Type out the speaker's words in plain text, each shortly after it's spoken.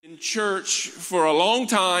church for a long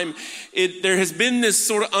time, there has been this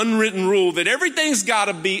sort of unwritten rule that everything's got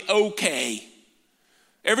to be okay.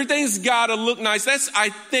 Everything's got to look nice. That's, I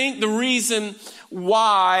think, the reason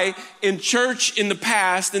why in church in the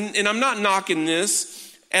past, and I'm not knocking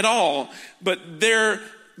this at all, but there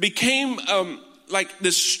became like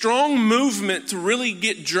this strong movement to really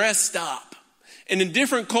get dressed up. And in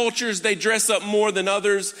different cultures, they dress up more than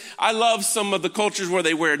others. I love some of the cultures where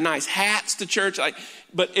they wear nice hats to church.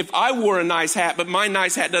 But if I wore a nice hat, but my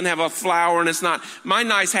nice hat doesn't have a flower and it's not, my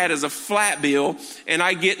nice hat is a flat bill, and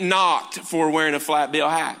I get knocked for wearing a flat bill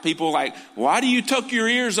hat. People are like, why do you tuck your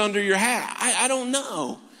ears under your hat? I don't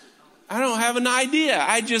know. I don't have an idea.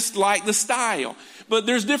 I just like the style. But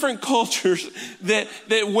there's different cultures that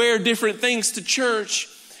wear different things to church.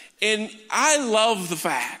 And I love the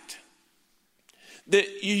fact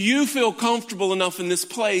that you feel comfortable enough in this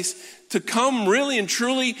place to come really and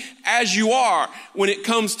truly as you are when it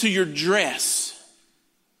comes to your dress.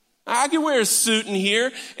 I could wear a suit in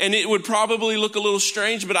here and it would probably look a little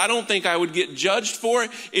strange, but I don't think I would get judged for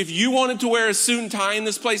it. If you wanted to wear a suit and tie in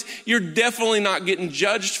this place, you're definitely not getting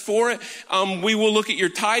judged for it. We will look at your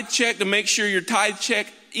tithe check to make sure your tithe check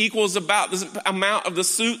equals about the amount of the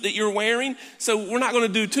suit that you're wearing. So we're not going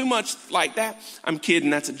to do too much like that. I'm kidding.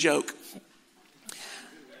 That's a joke.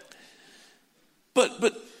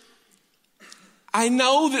 But I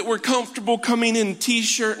know that we're comfortable coming in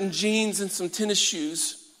t-shirt and jeans and some tennis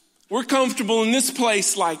shoes. We're comfortable in this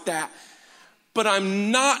place like that. But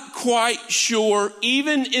I'm not quite sure,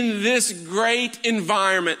 even in this great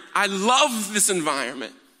environment, I love this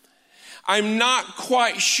environment. I'm not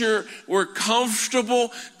quite sure we're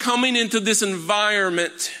comfortable coming into this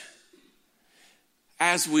environment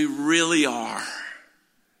as we really are.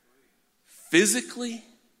 Physically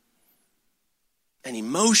and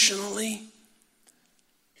emotionally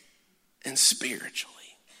and spiritually.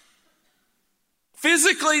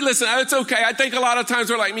 Physically, listen, it's okay. I think a lot of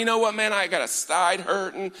times we're like, you know what, man, I got a side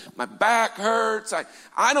hurting, my back hurts.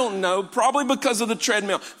 I don't know, probably because of the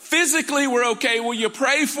treadmill. Physically, we're okay. Will you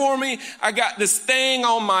pray for me? I got this thing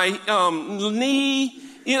on my knee.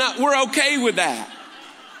 You know, we're okay with that.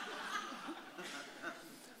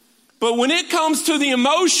 But when it comes to the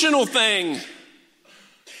emotional thing,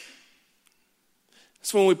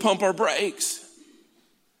 that's when we pump our brakes.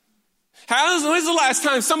 When's the last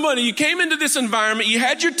time you came into this environment, you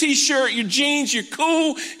had your t-shirt, your jeans, you're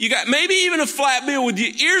cool, you got maybe even a flat bill with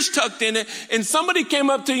your ears tucked in it, and somebody came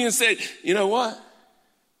up to you and said, you know what?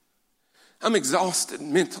 I'm exhausted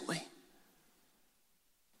mentally.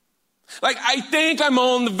 Like, I think I'm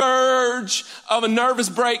on the verge of a nervous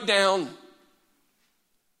breakdown.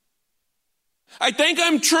 I think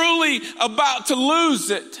I'm truly about to lose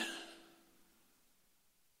it.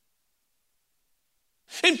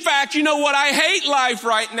 In fact, you know what? I hate life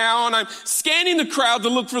right now, and I'm scanning the crowd to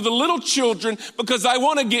look for the little children because I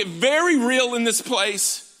want to get very real in this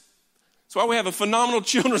place. That's why we have a phenomenal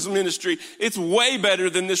children's ministry. It's way better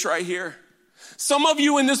than this right here. Some of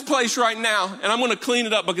you in this place right now, and I'm going to clean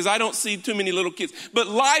it up because I don't see too many little kids, but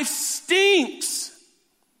life stinks.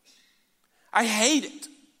 I hate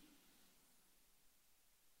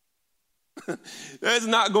it. That's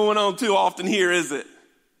not going on too often here, is it?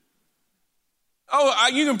 Oh,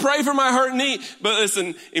 you can pray for my hurt knee, but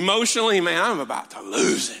listen, emotionally, man, I'm about to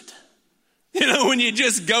lose it. You know, when you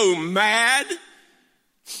just go mad.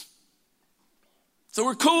 So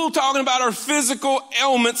we're cool talking about our physical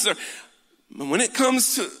ailments, but when it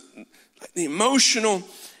comes to the emotional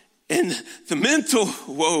and the mental,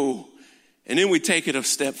 whoa, and then we take it a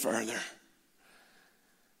step further.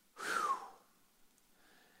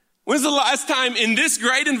 When's the last time in this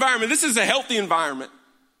great environment, this is a healthy environment.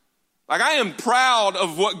 Like, I am proud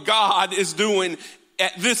of what God is doing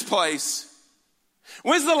at this place.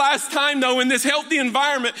 When's the last time, though, in this healthy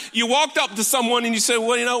environment, you walked up to someone and you said,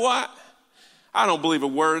 well, you know what? I don't believe a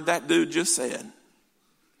word that dude just said.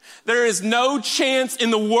 There is no chance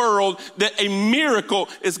in the world that a miracle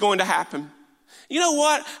is going to happen. You know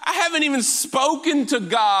what? I haven't even spoken to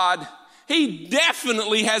God. He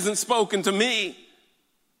definitely hasn't spoken to me.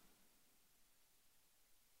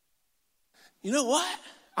 You know what?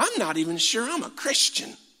 I'm not even sure I'm a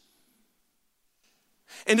Christian.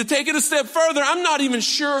 And to take it a step further, I'm not even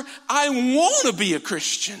sure I want to be a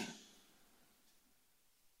Christian.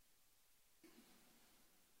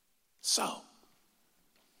 So,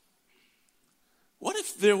 what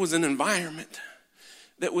if there was an environment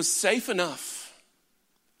that was safe enough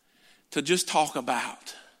to just talk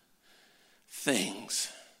about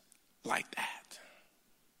things like that?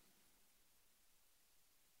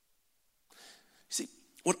 See,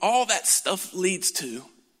 what all that stuff leads to, your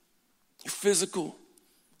physical,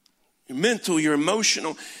 your mental, your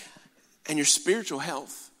emotional, and your spiritual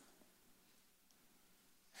health.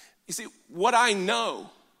 You see, what I know,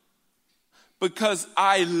 because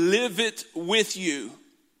I live it with you,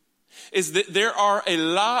 is that there are a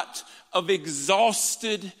lot of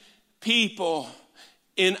exhausted people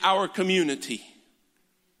in our community.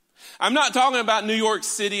 I'm not talking about New York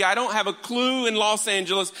City. I don't have a clue in Los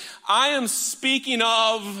Angeles. I am speaking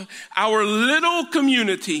of our little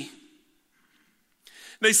community.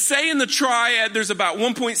 They say in the Triad there's about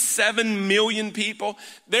 1.7 million people.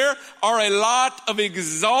 There are a lot of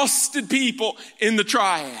exhausted people in the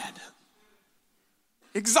Triad.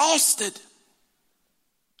 Exhausted.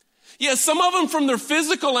 Yes, some of them from their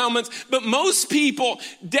physical ailments, but most people,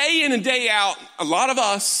 day in and day out, a lot of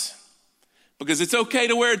us, because it's okay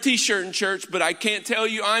to wear a t-shirt in church, but I can't tell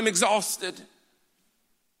you I'm exhausted.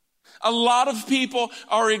 A lot of people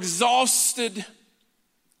are exhausted.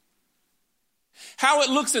 How it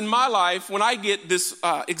looks in my life when I get this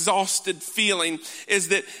exhausted feeling is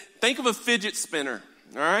that, think of a fidget spinner,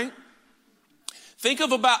 all right? Think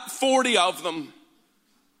of about 40 of them.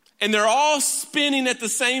 And they're all spinning at the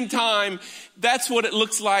same time. That's what it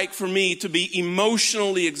looks like for me to be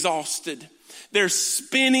emotionally exhausted. They're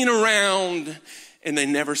spinning around and they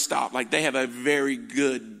never stop. Like they have a very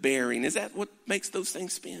good bearing. Is that what makes those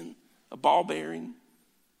things spin? A ball bearing?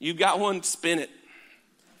 You've got one, spin it.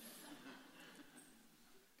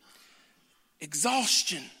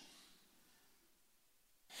 Exhaustion.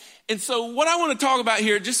 And so what I want to talk about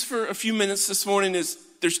here just for a few minutes this morning is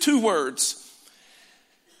there's two words.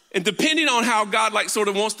 And depending on how God sort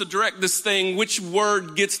of wants to direct this thing, which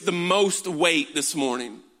word gets the most weight this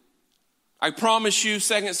morning? I promise you,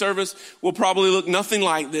 second service will probably look nothing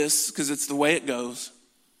like this because it's the way it goes.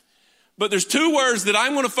 But there's two words that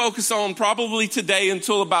I'm going to focus on probably today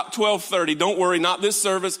until about 12:30. Don't worry, not this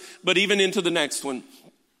service, but even into the next one.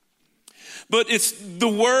 But it's the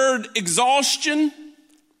word exhaustion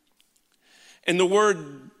and the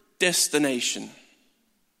word destination.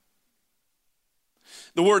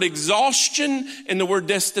 The word exhaustion and the word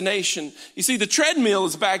destination. You see, the treadmill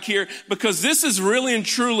is back here because this is really and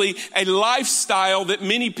truly a lifestyle that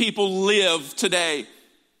many people live today.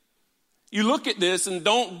 You look at this and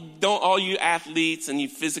don't all you athletes and you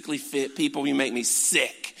physically fit people, you make me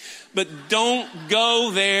sick. But don't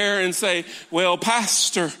go there and say, well,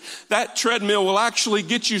 Pastor, that treadmill will actually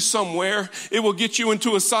get you somewhere. It will get you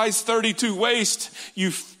into a size 32 waist.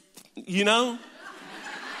 You know?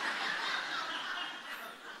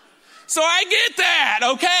 So I get that,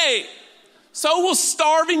 okay. So will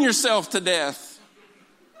starving yourself to death.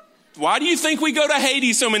 Why do you think we go to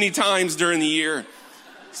Haiti so many times during the year?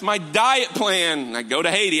 It's my diet plan. I go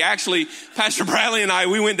to Haiti. Actually, Pastor Bradley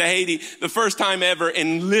and we went to Haiti the first time ever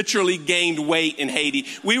and literally gained weight in Haiti.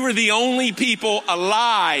 We were the only people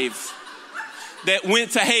alive that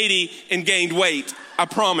went to Haiti and gained weight. I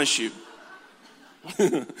promise you.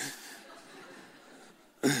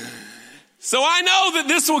 So I know that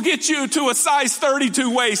this will get you to a size 32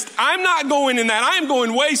 waist. I'm not going in that. I'm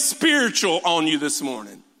going way spiritual on you this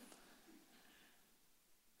morning.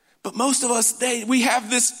 But most of us, we have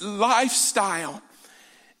this lifestyle,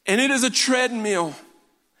 and it is a treadmill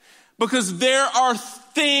because there are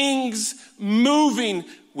things moving.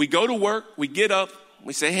 We go to work, we get up,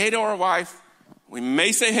 we say hey to our wife, we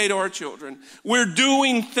may say hey to our children. We're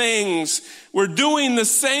doing things. We're doing the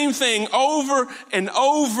same thing over and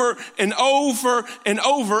over and over and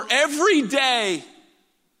over every day.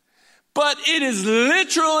 But it is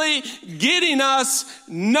literally getting us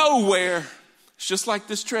nowhere. It's just like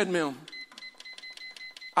this treadmill.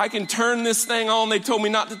 I can turn this thing on. They told me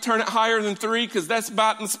not to turn it higher than 3 because that's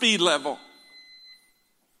about the speed level.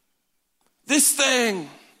 This thing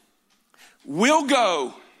will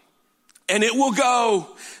go. And it will go.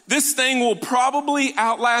 This thing will probably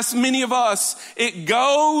outlast many of us. It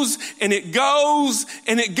goes and it goes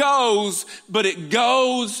and it goes, but it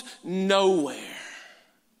goes nowhere.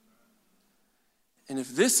 And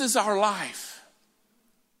if this is our life,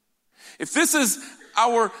 if this is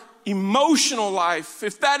our emotional life,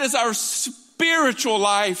 if that is our spiritual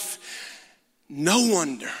life, no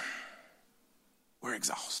wonder we're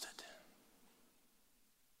exhausted.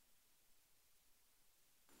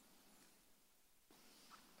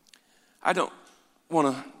 I don't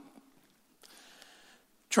want to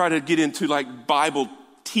try to get into Bible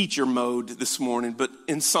teacher mode this morning, but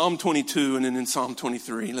in Psalm 22 and then in Psalm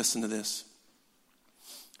 23, listen to this.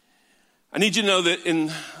 I need you to know that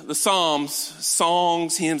in the Psalms,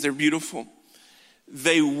 songs, hymns, they're beautiful.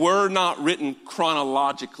 They were not written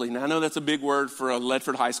chronologically. Now, I know that's a big word for a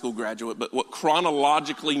Ledford High School graduate, but what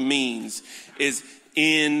chronologically means is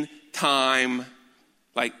in time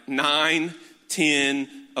Like 9, 10,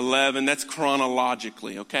 11. That's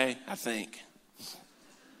chronologically, okay? I think.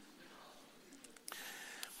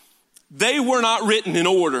 They were not written in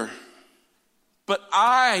order, but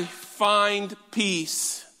I find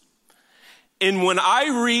peace. And when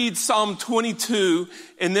I read Psalm 22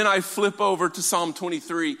 and then I flip over to Psalm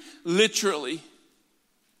 23, literally,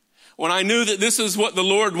 when I knew that this is what the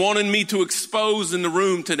Lord wanted me to expose in the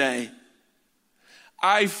room today,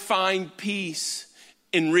 I find peace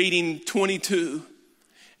in reading 22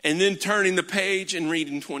 and then turning the page and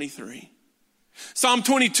reading 23. Psalm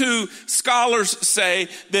 22, scholars say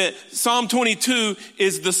that Psalm 22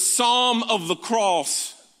 is the Psalm of the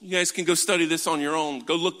cross. You guys can go study this on your own.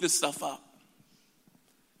 Go look this stuff up.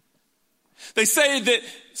 They say that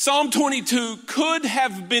Psalm 22 could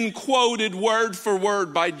have been quoted word for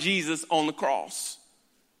word by Jesus on the cross.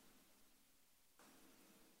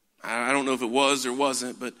 I don't know if it was or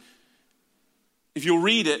wasn't, but if you'll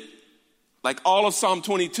read it, like all of Psalm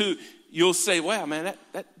 22, you'll say, wow, man,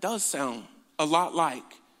 that does sound a lot like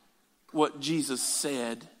what Jesus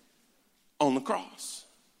said on the cross.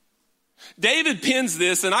 David pens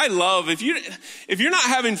this, and I love, if you're not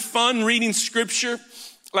having fun reading scripture,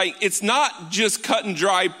 like it's not just cut and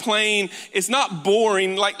dry, plain, it's not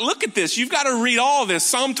boring. Like, look at this, you've got to read all this.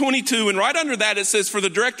 Psalm 22, and right under that it says, for the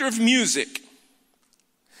director of music,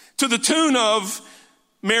 to the tune of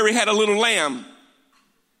Mary Had a Little Lamb.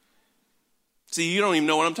 See, you don't even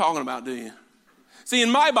know what I'm talking about, do you? See,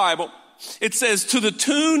 in my Bible, it says, to the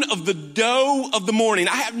tune of the doe of the morning.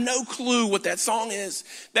 I have no clue what that song is.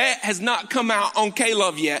 That has not come out on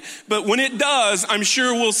K-Love yet. But when it does, I'm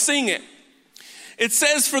sure we'll sing it. It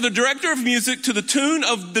says, for the director of music, to the tune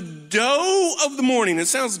of the doe of the morning. It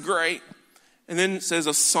sounds great. And then it says,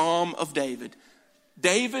 a psalm of David.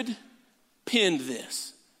 David penned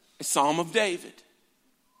this. A psalm of David.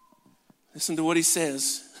 Listen to what he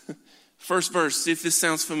says. First verse, see if this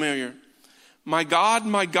sounds familiar. My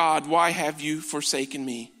God, why have you forsaken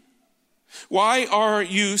me? Why are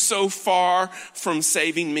you so far from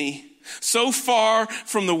saving me? So far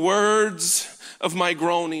from the words of my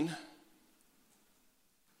groaning?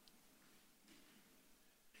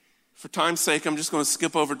 For time's sake, I'm just going to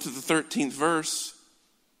skip over to the 13th verse.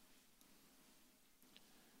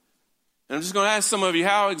 And I'm just going to ask some of you,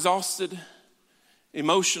 how exhausted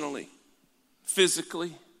emotionally,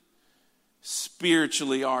 physically,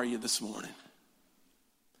 spiritually are you this morning?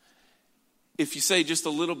 If you say just a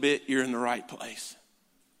little bit, you're in the right place.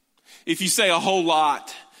 If you say a whole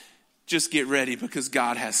lot, just get ready because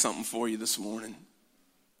God has something for you this morning.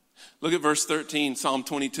 Look at verse 13, Psalm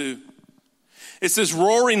 22. It says,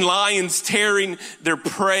 roaring lions tearing their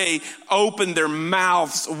prey open their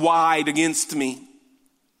mouths wide against me.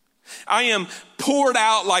 I am poured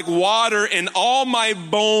out like water and all my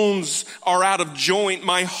bones are out of joint.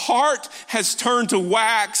 My heart has turned to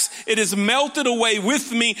wax. It is melted away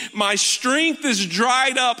with me. My strength is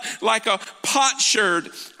dried up like a potsherd.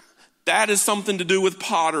 That is something to do with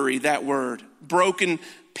pottery, that word. Broken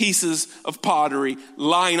pieces of pottery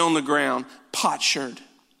lying on the ground, potsherd.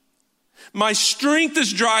 My strength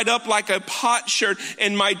is dried up like a potsherd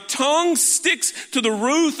and my tongue sticks to the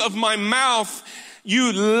roof of my mouth.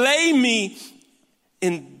 You lay me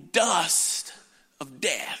in dust of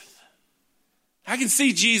death. I can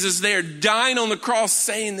see Jesus there dying on the cross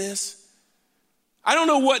saying this. I don't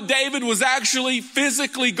know what David was actually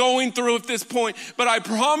physically going through at this point, but I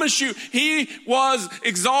promise you he was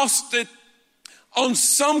exhausted on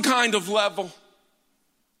some kind of level.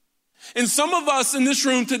 And some of us in this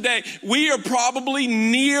room today, we are probably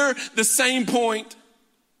near the same point.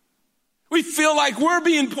 We feel like we're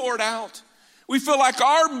being poured out. We feel like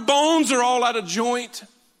our bones are all out of joint.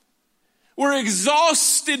 We're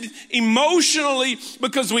exhausted emotionally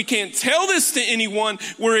because we can't tell this to anyone.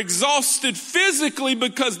 We're exhausted physically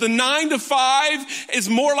because the 9 to 5 is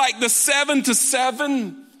more like the 7 to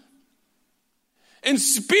 7. And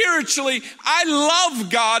spiritually, I love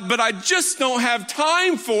God, but I just don't have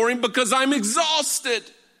time for him because I'm exhausted.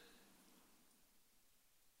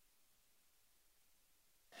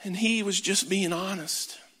 And he was just being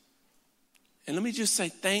honest. And let me just say,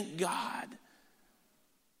 thank God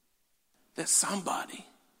that somebody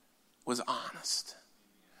was honest.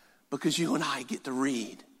 Because you and I get to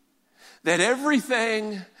read that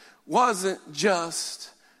everything wasn't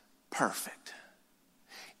just perfect.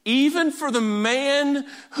 Even for the man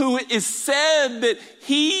who is said that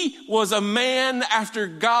he was a man after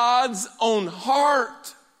God's own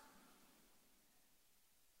heart.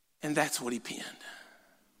 And that's what he penned.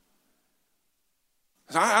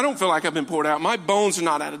 I don't feel like I've been poured out. My bones are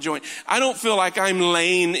not out of joint. I don't feel like I'm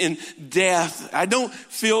laying in death. I don't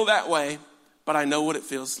feel that way. but I know what it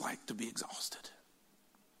feels like to be exhausted.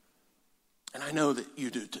 And I know that you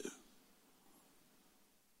do too.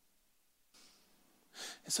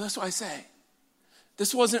 And so that's why I say,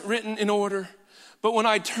 this wasn't written in order, but when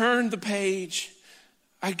I turned the page,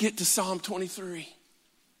 I get to Psalm 23.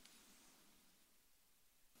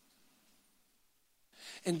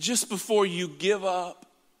 And just before you give up,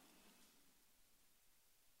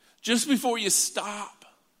 just before you stop,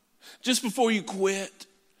 just before you quit,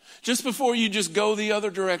 just before you just go the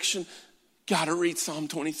other direction, gotta read Psalm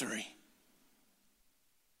 23.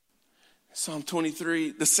 Psalm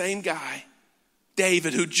 23, the same guy,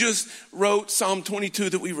 David, who just wrote Psalm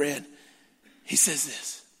 22 that we read, he says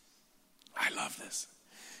this. I love this.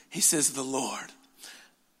 He says, the Lord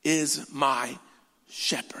is my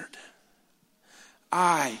shepherd.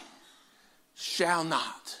 I shall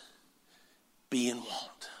not be in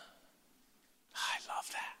want. I love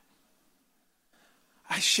that.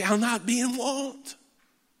 I shall not be in want.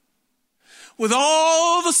 With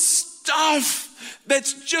all the stuff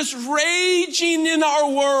that's just raging in our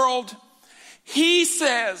world, he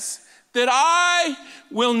says that I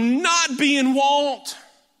will not be in want,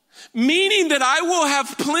 meaning that I will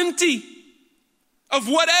have plenty of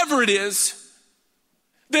whatever it is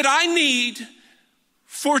that I need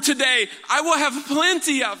for today. I will have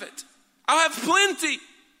plenty of it. I'll have plenty.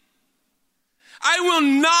 I will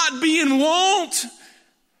not be in want.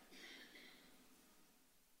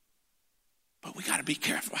 But we got to be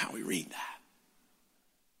careful how we read that.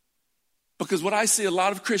 Because what I see a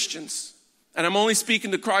lot of Christians, and I'm only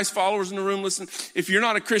speaking to Christ followers in the room. Listen, if you're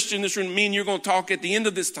not a Christian in this room, me and you're going to talk at the end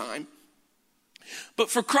of this time. But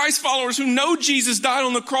for Christ followers who know Jesus died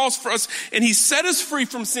on the cross for us and he set us free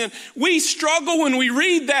from sin, we struggle when we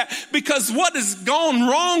read that, because what has gone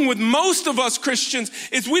wrong with most of us Christians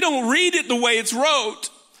is we don't read it the way it's wrote.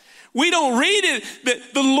 We don't read it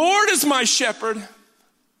that the Lord is my shepherd.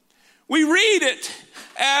 We read it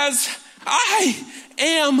as I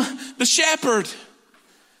am the shepherd.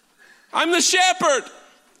 I'm the shepherd,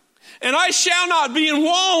 and I shall not be in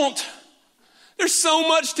want. There's so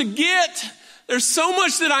much to get. There's so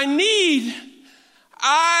much that I need.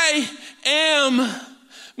 I am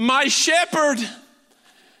my shepherd.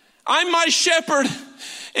 I'm my shepherd.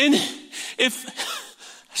 And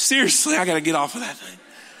seriously, I got to get off of that thing.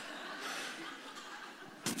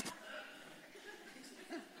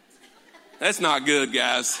 That's not good,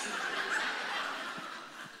 guys.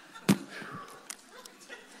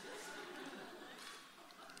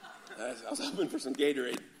 I was hoping for some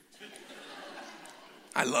Gatorade.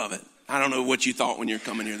 I love it. I don't know what you thought when you're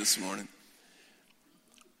coming here this morning.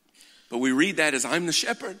 But we read that as I'm the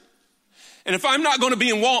shepherd. And if I'm not going to be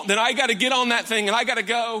in want, then I got to get on that thing and I got to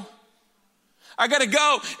go. I got to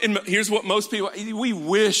go. And here's what most people, we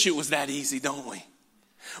wish it was that easy, don't we?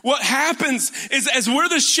 What happens is as we're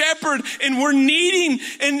the shepherd and we're needing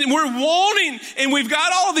and we're wanting and we've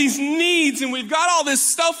got all these needs and we've got all this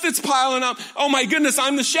stuff that's piling up. Oh my goodness,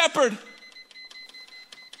 I'm the shepherd.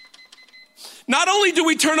 Not only do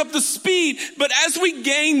we turn up the speed, but as we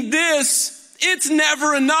gain this, it's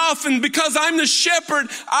never enough. And because I'm the shepherd,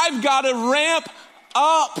 I've got to ramp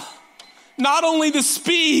up not only the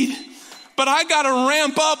speed, but I got to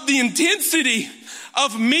ramp up the intensity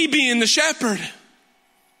of me being the shepherd.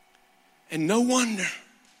 And no wonder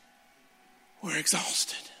we're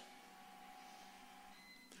exhausted.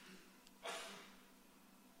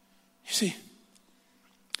 You see,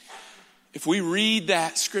 if we read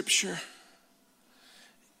that scripture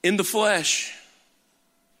in the flesh,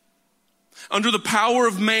 under the power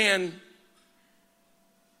of man,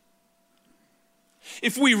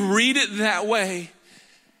 if we read it that way,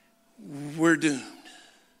 we're doomed.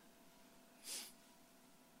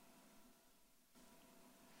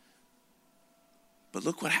 But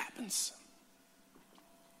look what happens.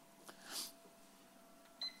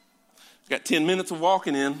 Got 10 minutes of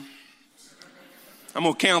walking in. I'm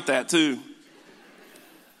going to count that too.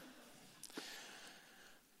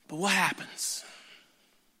 But what happens?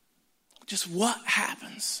 Just what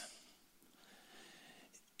happens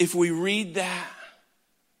if we read that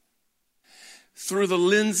through the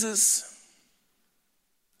lenses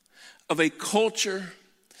of a culture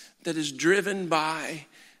that is driven by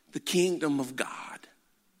the kingdom of God?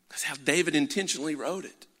 That's how David intentionally wrote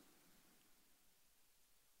it.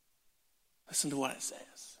 Listen to what it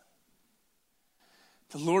says.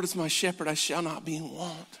 The Lord is my shepherd, I shall not be in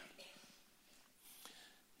want.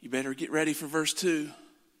 You better get ready for verse 2,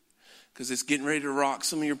 because it's getting ready to rock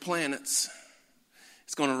some of your planets.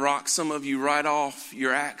 It's going to rock some of you right off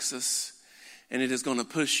your axis, and it is going to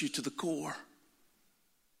push you to the core.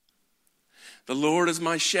 The Lord is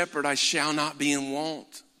my shepherd, I shall not be in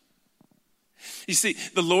want. You see,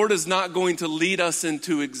 the Lord is not going to lead us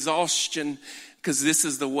into exhaustion because this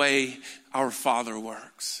is the way our Father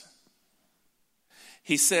works.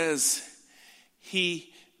 He says,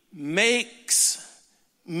 He makes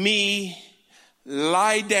me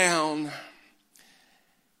lie down.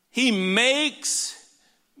 He makes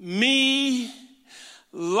me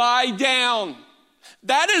lie down.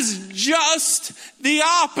 That is just the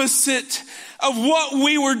opposite of what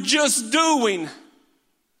we were just doing.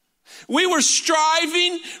 We were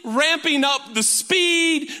striving, ramping up the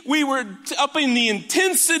speed. We were upping the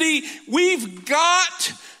intensity. We've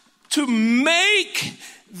got to make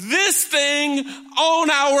this thing on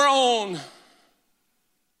our own.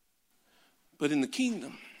 But in the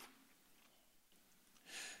kingdom,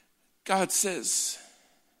 God says,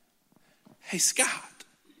 hey, Scott,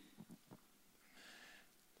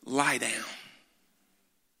 lie down.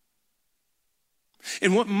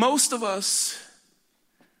 And what most of us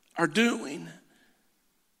are doing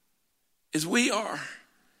is we are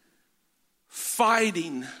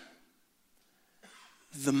fighting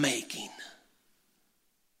the making.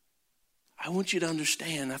 I want you to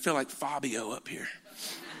understand, I feel like Fabio up here.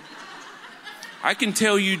 I can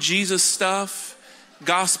tell you Jesus stuff,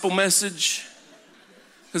 gospel message,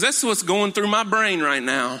 because that's what's going through my brain right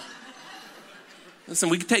now. Listen,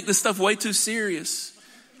 we can take this stuff way too serious.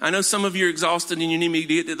 I know some of you are exhausted and you need me to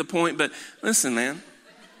get to the point, but listen, man,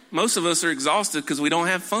 most of us are exhausted because we don't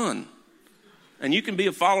have fun. And you can be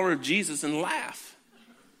a follower of Jesus and laugh.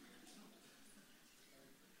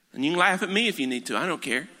 And you can laugh at me if you need to. I don't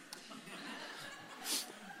care.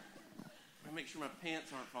 I make sure my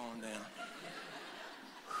pants aren't falling down.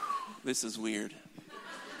 This is weird.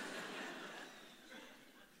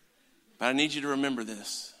 But I need you to remember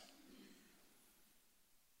this.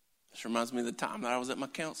 This reminds me of the time that I was at my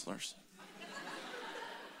counselor's.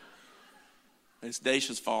 It's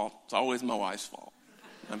Dacia's fault. It's always my wife's fault.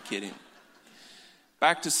 I'm kidding.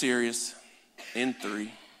 Back to serious in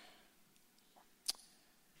 3.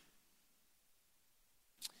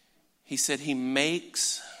 He said, He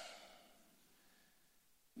makes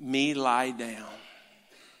me lie down.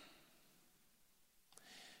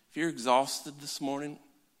 If you're exhausted this morning,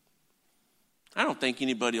 I don't think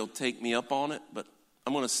anybody will take me up on it, but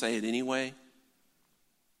I'm going to say it anyway.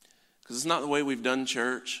 Because it's not the way we've done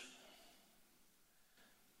church.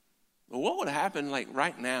 But what would happen like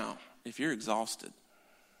right now if you're exhausted?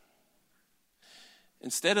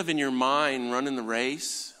 Instead of in your mind running the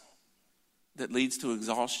race that leads to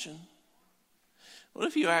exhaustion, what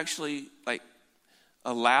if you actually like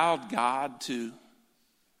allowed God to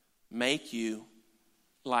make you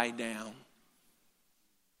lie down?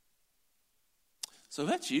 So if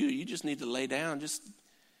that's you, you just need to lay down. Just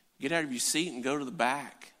get out of your seat and go to the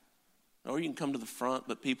back. Or you can come to the front,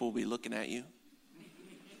 but people will be looking at you.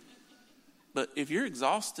 But if you're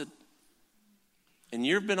exhausted and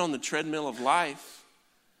you've been on the treadmill of life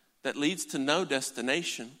that leads to no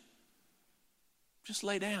destination, just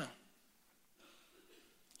lay down.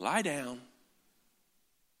 Lie down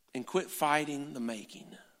and quit fighting the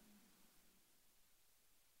making.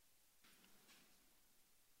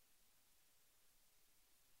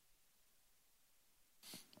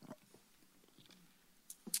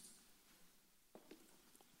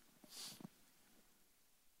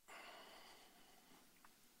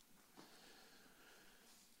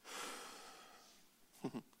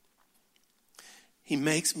 He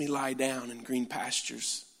makes me lie down in green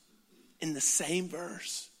pastures. In the same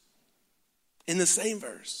verse.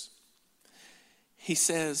 He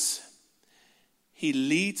says, He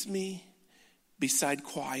leads me beside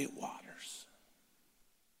quiet waters.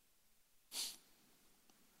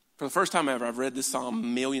 For the first time ever, I've read this psalm a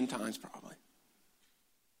million times probably.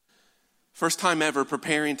 First time ever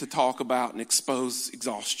preparing to talk about and expose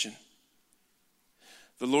exhaustion.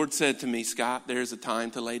 The Lord said to me, Scott, there's a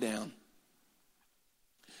time to lay down.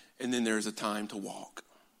 And then there's a time to walk.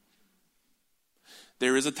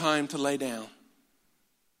 There is a time to lay down.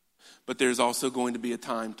 But there's also going to be a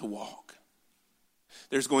time to walk.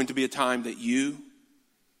 There's going to be a time that you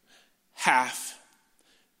have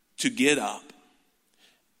to get up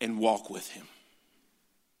and walk with Him.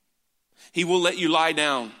 He will let you lie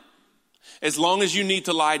down as long as you need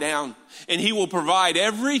to lie down. And He will provide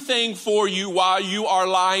everything for you while you are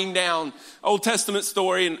lying down. Old Testament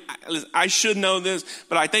story, and I should know this,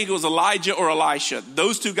 but I think it was Elijah or Elisha.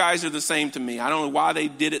 Those two guys are the same to me. I don't know why they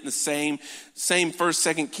did it in the same 1st,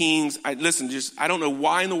 2nd Kings. I don't know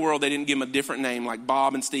why in the world they didn't give them a different name like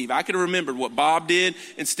Bob and Steve. I could have remembered what Bob did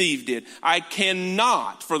and Steve did. I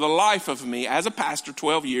cannot, for the life of me, as a pastor,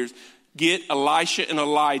 12 years, get Elisha and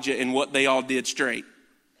Elijah and what they all did straight.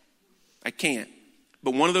 I can't.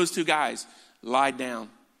 But one of those two guys, lie down.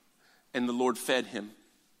 And the Lord fed him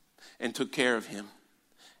and took care of him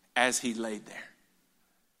as he laid there.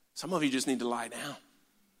 Some of you just need to lie down.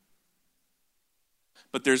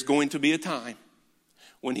 But there's going to be a time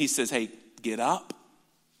when he says, hey, get up,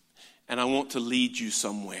 and I want to lead you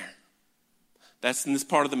somewhere. That's in this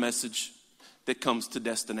part of the message that comes to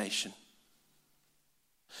destination.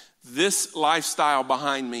 This lifestyle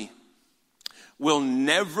behind me will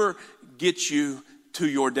never get you to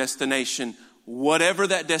your destination, whatever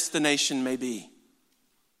that destination may be.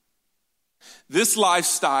 This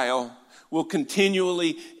lifestyle will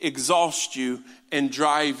continually exhaust you and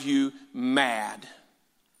drive you mad.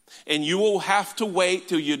 And you will have to wait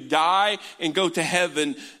till you die and go to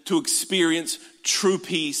heaven to experience true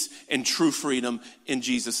peace and true freedom in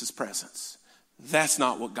Jesus' presence. That's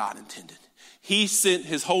not what God intended. He sent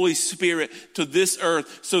his Holy Spirit to this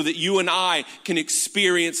earth so that you and I can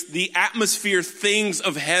experience the atmosphere things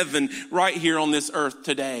of heaven right here on this earth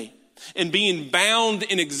today. And being bound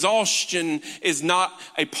in exhaustion is not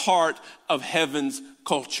a part of heaven's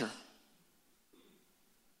culture.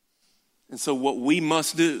 And so what we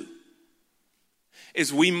must do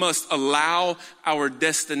is we must allow our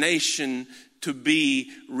destination to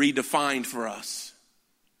be redefined for us.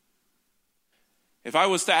 If I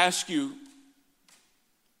was to ask you,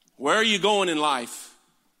 where are you going in life?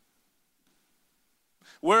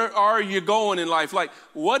 Where are you going in life? Like,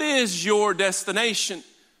 what is your destination?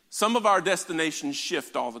 Some of our destinations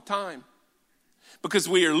shift all the time because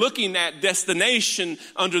we are looking at destination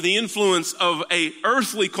under the influence of a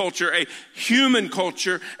earthly culture, a human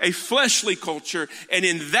culture, a fleshly culture. And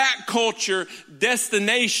in that culture,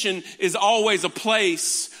 destination is always a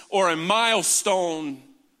place or a milestone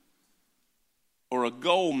or a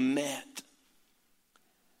goal met.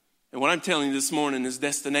 And what I'm telling you this morning is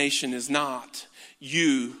destination is not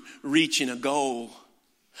you reaching a goal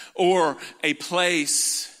or a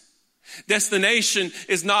place. Destination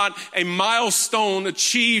is not a milestone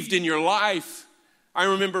achieved in your life. I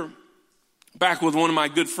remember back with one of my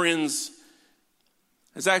good friends.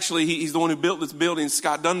 It's actually, he's the one who built this building,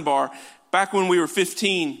 Scott Dunbar. Back when we were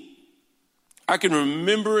 15, I can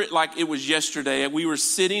remember it like it was yesterday. We were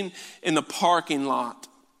sitting in the parking lot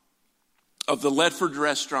of the Ledford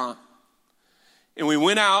restaurant. And we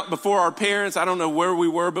went out before our parents. I don't know where we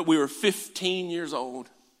were, but we were 15 years old.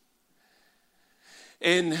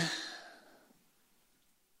 And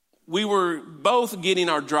we were both getting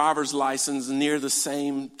our driver's license near the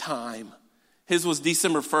same time. His was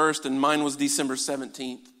December 1st and mine was December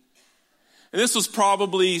 17th. And this was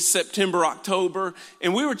probably September, October.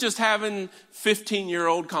 And we were just having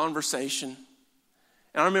 15-year-old conversation.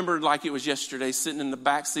 And I remember like it was yesterday, sitting in the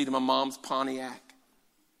back seat of my mom's Pontiac.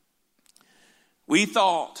 We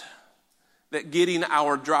thought that getting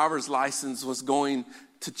our driver's license was going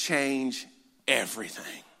to change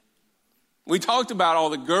everything. We talked about all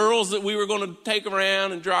the girls that we were going to take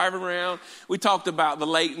around and drive around. We talked about the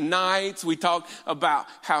late nights. We talked about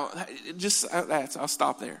how, I'll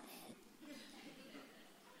stop there.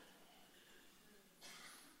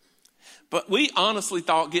 But we honestly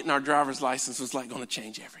thought getting our driver's license was like going to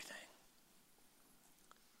change everything.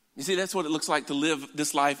 You see, that's what it looks like to live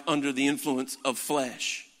this life under the influence of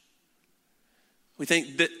flesh. We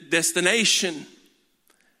think that destination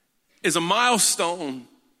is a milestone.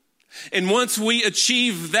 And once we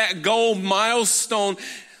achieve that goal milestone,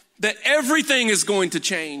 that everything is going to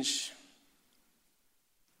change.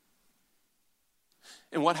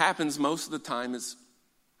 And what happens most of the time is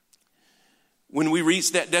when we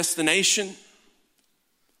reach that destination,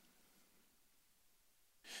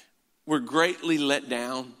 we're greatly let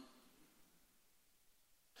down.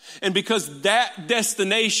 And because that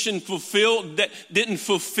destination didn't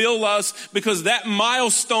fulfill us, because that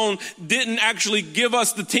milestone didn't actually give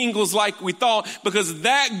us the tingles like we thought, because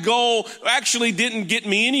that goal actually didn't get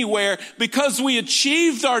me anywhere, because we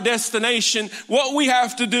achieved our destination, what we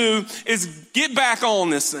have to do is get back on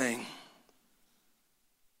this thing.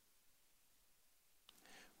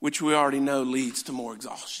 Which we already know leads to more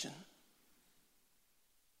exhaustion.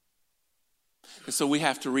 And so we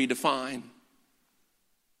have to redefine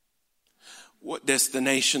what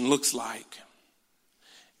destination looks like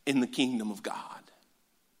in the kingdom of God.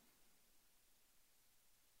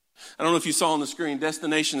 I don't know if you saw on the screen,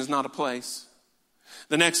 destination is not a place.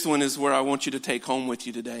 The next one is where I want you to take home with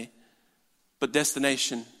you today. But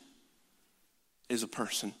destination is a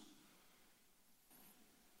person.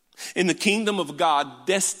 In the kingdom of God,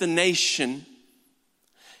 destination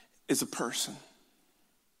is a person.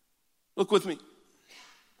 Look with me.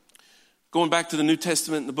 Going back to the New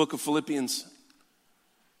Testament in the book of Philippians.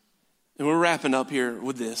 And we're wrapping up here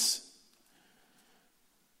with this.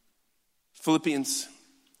 Philippians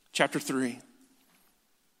chapter 3.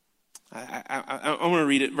 I want to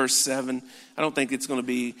read it, verse 7. I don't think it's going to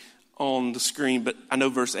be on the screen, but I know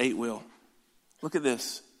verse 8 will. Look at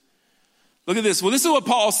this. Look at this. Well, this is what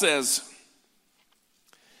Paul says.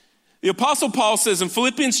 The Apostle Paul says in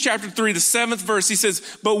Philippians chapter 3, the 7th verse, he says,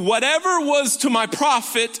 "But whatever was to my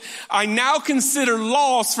profit, I now consider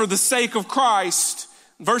loss for the sake of Christ."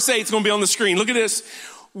 Verse 8 is going to be on the screen. Look at this.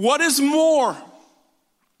 "What is more,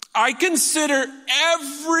 I consider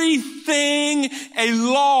everything a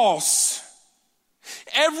loss."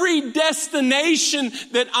 Every destination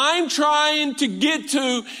that I'm trying to get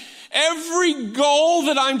to, every goal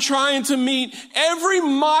that I'm trying to meet, every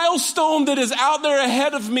milestone that is out there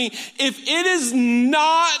ahead of me, if it is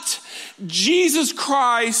not Jesus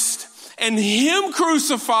Christ and Him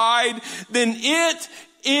crucified, then it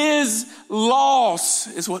is loss,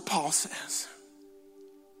 is what Paul says.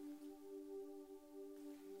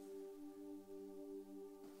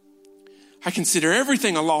 I consider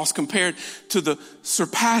everything a loss compared to the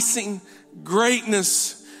surpassing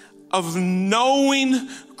greatness of knowing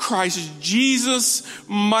Christ Jesus,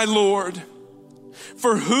 my Lord,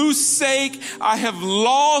 for whose sake I have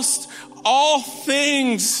lost all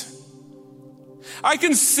things. I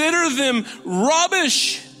consider them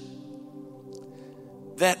rubbish,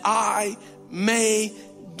 that I may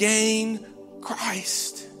gain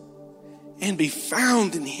Christ and be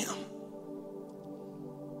found in Him.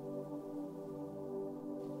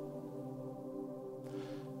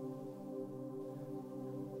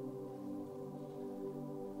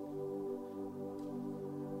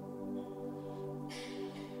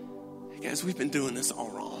 Guys, we've been doing this all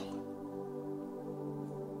wrong.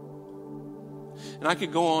 And I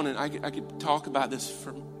could go on and I could talk about this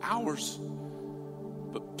for hours.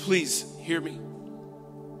 But please hear me.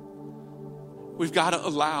 We've got to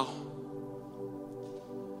allow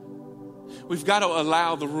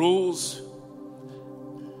the rules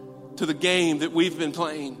to the game that we've been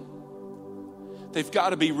playing. They've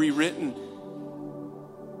got to be rewritten.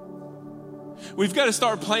 We've got to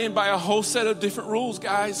start playing by a whole set of different rules,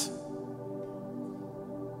 guys.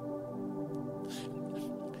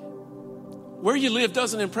 Where you live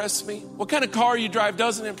doesn't impress me. What kind of car you drive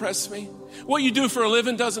doesn't impress me. What you do for a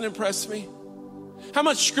living doesn't impress me. How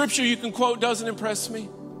much scripture you can quote doesn't impress me.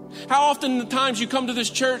 How often the times you come to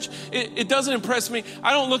this church, it doesn't impress me.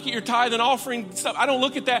 I don't look at your tithe and offering stuff. I don't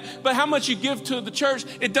look at that. But how much you give to the church,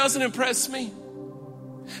 it doesn't impress me.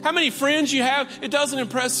 How many friends you have, it doesn't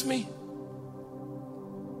impress me.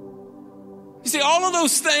 You see, all of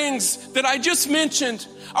those things that I just mentioned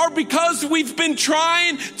are because we've been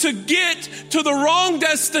trying to get to the wrong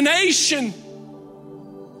destination.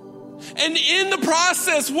 And in the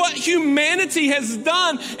process, what humanity has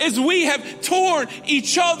done is we have torn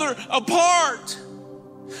each other apart.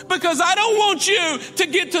 Because I don't want you to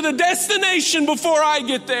get to the destination before I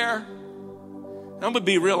get there. I'm going to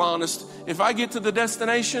be real honest. If I get to the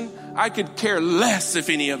destination, I could care less if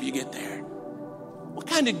any of you get there. What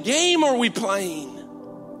kind of game are we playing?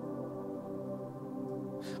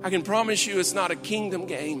 I can promise you it's not a kingdom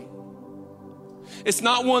game. It's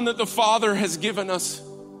not one that the Father has given us.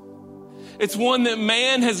 It's one that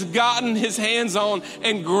man has gotten his hands on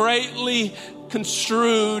and greatly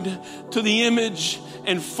construed to the image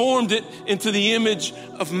and formed it into the image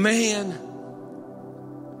of man.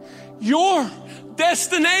 Your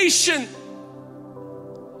destination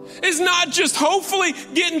is not just hopefully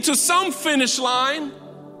getting to some finish line.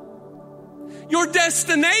 Your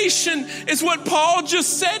destination is what Paul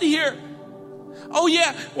just said here. Oh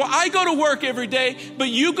yeah, well I go to work every day, but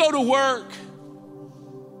you go to work.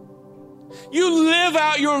 You live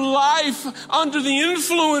out your life under the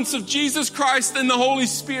influence of Jesus Christ and the Holy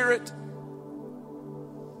Spirit.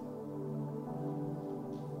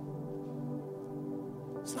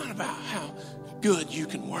 It's not about how good you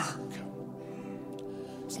can work.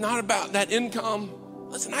 It's not about that income.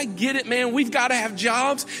 Listen, I get it, man. We've got to have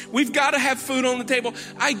jobs. We've got to have food on the table.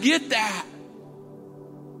 I get that.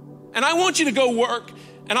 And I want you to go work.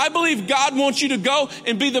 And I believe God wants you to go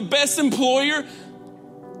and be the best employer,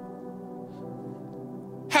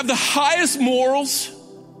 have the highest morals,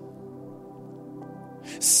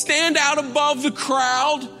 stand out above the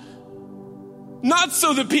crowd, not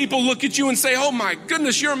so that people look at you and say, oh my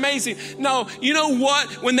goodness, you're amazing. No, you know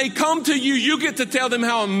what? When they come to you, you get to tell them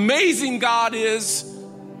how amazing God is.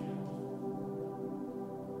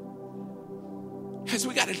 Because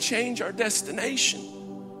we got to change our destination.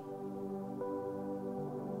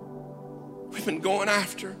 We've been going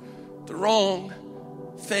after the wrong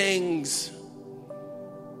things.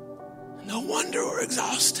 No wonder we're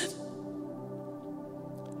exhausted.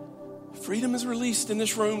 Freedom is released in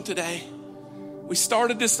this room today. We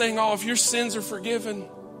started this thing off, your sins are forgiven.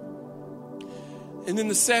 And then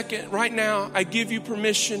the second, right now, I give you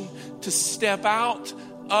permission to step out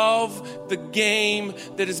of the game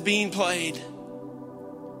that is being played.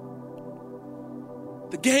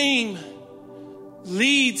 The game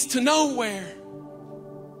leads to nowhere.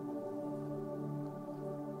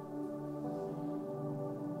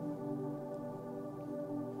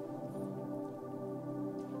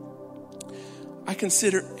 I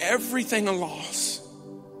consider everything a loss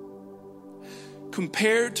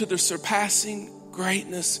compared to the surpassing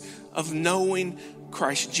greatness of knowing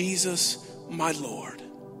Christ Jesus, my Lord.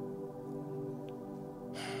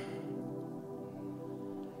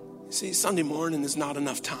 See, Sunday morning is not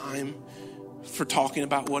enough time for talking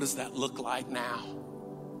about what does that look like now.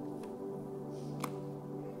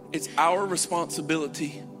 It's our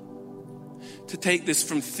responsibility to take this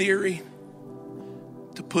from theory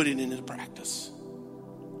to put it into practice.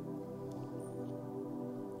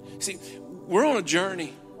 See, we're on a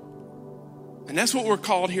journey, and that's what we're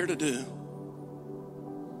called here to do.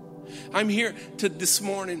 I'm here this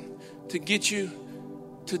morning to get you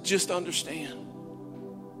to just understand.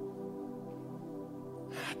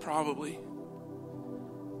 I probably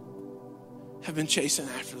have been chasing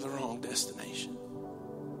after the wrong destination.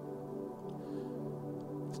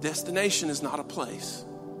 The destination is not a place.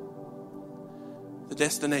 The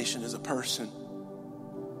destination is a person,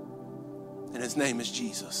 and his name is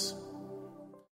Jesus.